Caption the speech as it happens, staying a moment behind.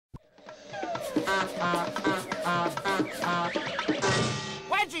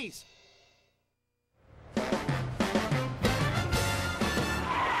Wedgies!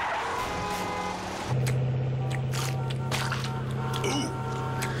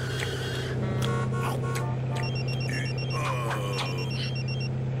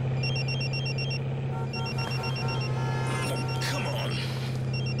 Come on.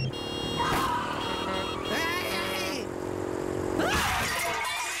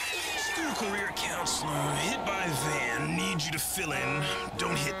 School career counselor, hit by van, need you to fill in.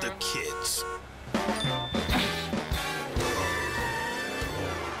 Don't hit the kids.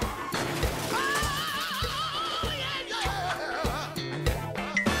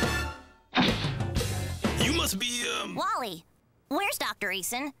 You must be, Wally, where's Dr.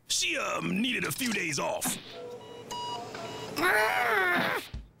 Eason? She, needed a few days off.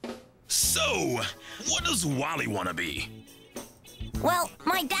 So, what does Wally want to be? Well,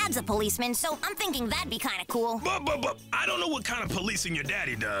 my dad's a policeman, so I'm thinking that'd be kind of cool. But, I don't know what kind of policing your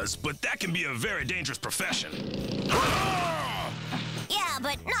daddy does, but that can be a very dangerous profession. Yeah,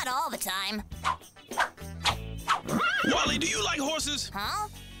 but not all the time. Wally, do you like horses? Huh?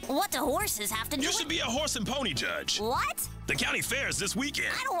 What do horses have to do You with... should be a horse and pony judge. What? The county fair is this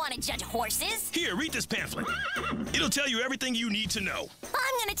weekend. I don't want to judge horses. Here, read this pamphlet. It'll tell you everything you need to know.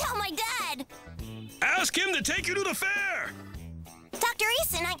 I'm gonna tell my dad. Ask him to take you to the fair. Dr.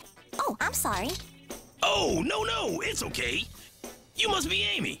 Eason, Oh, I'm sorry. Oh, no, it's okay. You must be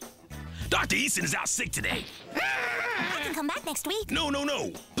Amy. Dr. Eason is out sick today. I can come back next week. No.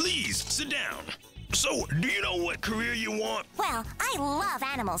 Please, sit down. So, do you know what career you want? Well, I love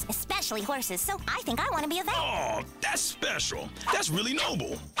animals, especially horses, so I think I want to be a vet. Oh, that's special. That's really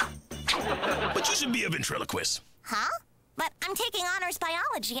noble. But you should be a ventriloquist. Huh? But I'm taking honors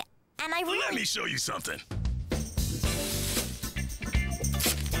biology, and I really... Let me show you something.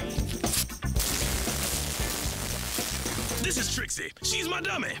 This is Trixie. She's my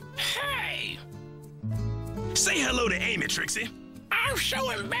dummy. Hey! Say hello to Amy, Trixie. I'm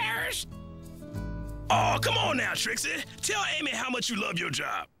so embarrassed. Oh, come on now, Trixie. Tell Amy how much you love your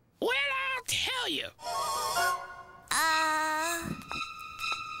job. Well, I'll tell you.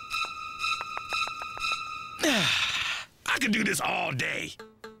 I could do this all day.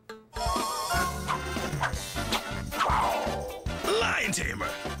 Lion tamer.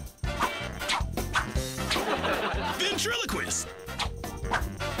 Ventriloquist.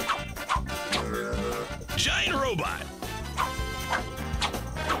 Giant robot.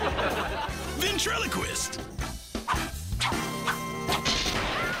 Ventriloquist.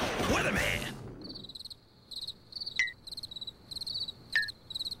 Weatherman.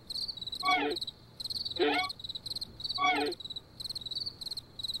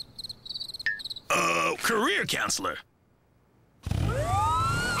 Career counselor. There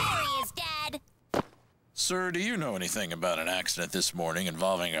he is, Dad. Sir, do you know anything about an accident this morning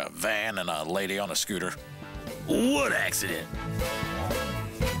involving a van and a lady on a scooter? What accident?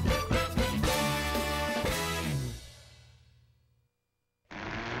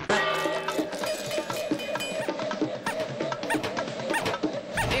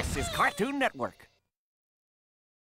 This is Cartoon Network.